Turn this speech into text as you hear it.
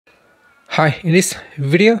Hi, in this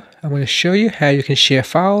video, I'm going to show you how you can share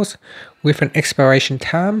files with an expiration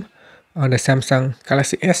time on the Samsung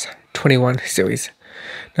Galaxy S21 series.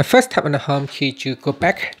 Now first tap on the home key to go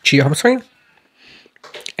back to your home screen,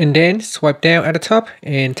 and then swipe down at the top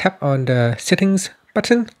and tap on the settings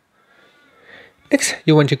button. Next,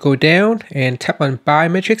 you want to go down and tap on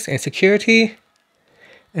biometrics and security,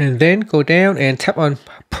 and then go down and tap on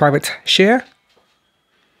private share.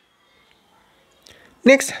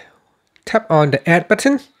 Next, tap on the add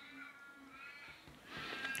button.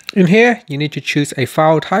 In here, you need to choose a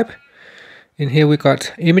file type. In here, we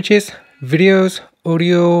got images, videos,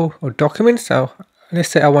 audio, or documents. So let's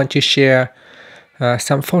say I want to share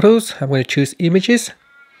some photos. I'm going to choose images.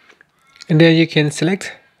 And then you can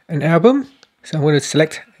select an album. So I'm going to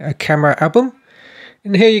select a camera album.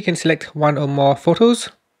 In here, you can select one or more photos.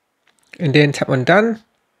 And then tap on done.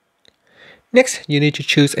 Next, you need to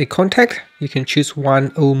choose a contact. You can choose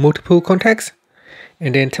one or multiple contacts,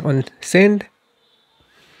 and then tap on send.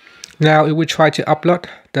 Now it will try to upload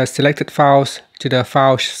the selected files to the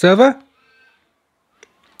file server.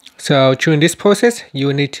 So during this process, you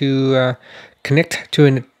will need to connect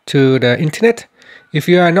to the internet. If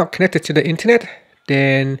you are not connected to the internet,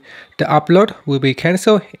 then the upload will be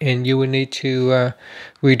cancelled and you will need to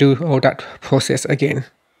redo all that process again.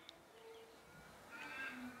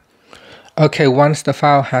 Okay, once the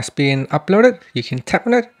file has been uploaded, you can tap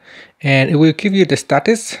on it and it will give you the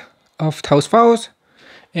status of those files.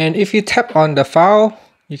 And if you tap on the file,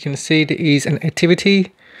 you can see there is an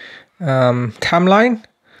activity timeline.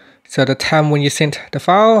 So the time when you sent the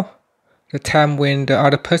file, the time when the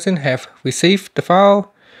other person have received the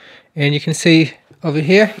file. And you can see over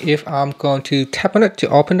here, if I'm going to tap on it to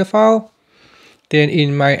open the file, then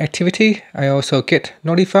in my activity, I also get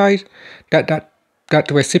notified that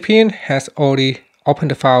the recipient has already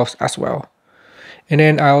opened the files as well. And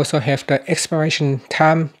then I also have the expiration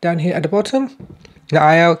time down here at the bottom.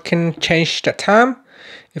 Now I can change the time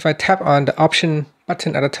if I tap on the option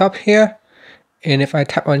button at the top here, and if I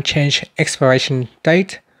tap on change expiration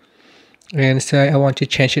date and say I want to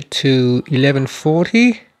change it to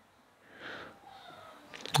 1140,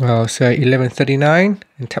 well, say 1139,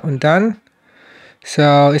 and tap on done.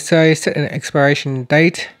 So it says set an expiration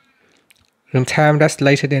date in time that's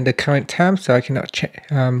later than the current time, so I cannot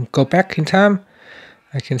go back in time.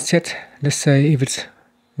 I can set, let's say if it's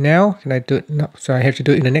now, can I do it? No, so I have to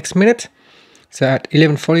do it in the next minute. So at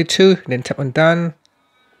 11:42, then tap on done.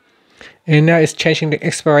 And now it's changing the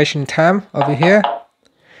expiration time over here.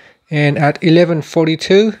 And at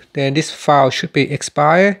 11:42, then this file should be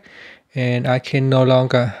expired and I can no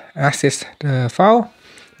longer access the file.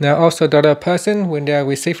 Now also the other person, when they're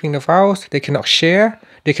receiving the files, they cannot share.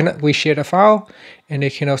 They cannot reshare the file, and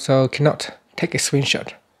they cannot take a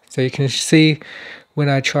screenshot. So you can see when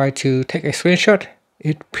I try to take a screenshot,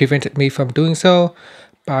 it prevented me from doing so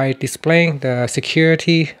by displaying the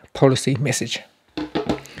security policy message.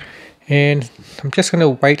 And I'm just going to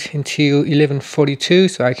wait until 11:42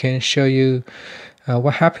 so I can show you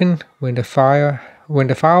what happened when the file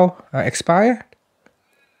expired.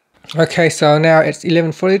 Okay, so now it's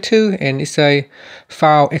 11:42 and it's a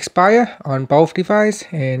file expire on both devices,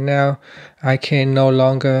 and now I can no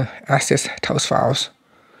longer access those files.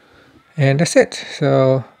 And that's it.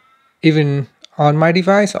 So even on my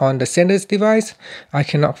device, on the sender's device, I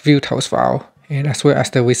cannot view those files, and as well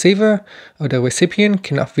as the receiver or the recipient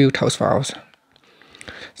cannot view those files.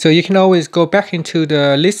 So you can always go back into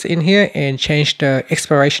the list in here and change the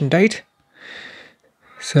expiration date.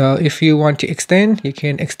 So if you want to extend, you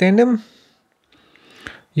can extend them.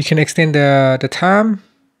 You can extend the time,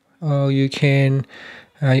 or you can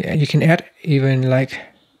add even like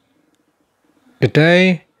the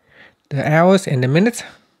day, the hours, and the minutes.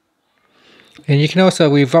 And you can also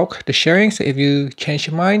revoke the sharing. So if you change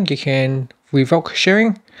your mind, you can revoke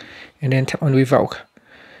sharing and then tap on revoke.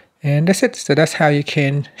 And that's it. So that's how you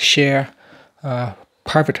can share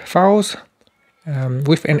private files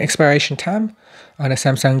with an expiration time on the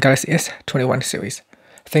Samsung Galaxy S21 series.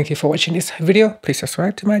 Thank you for watching this video. Please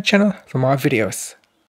subscribe to my channel for more videos.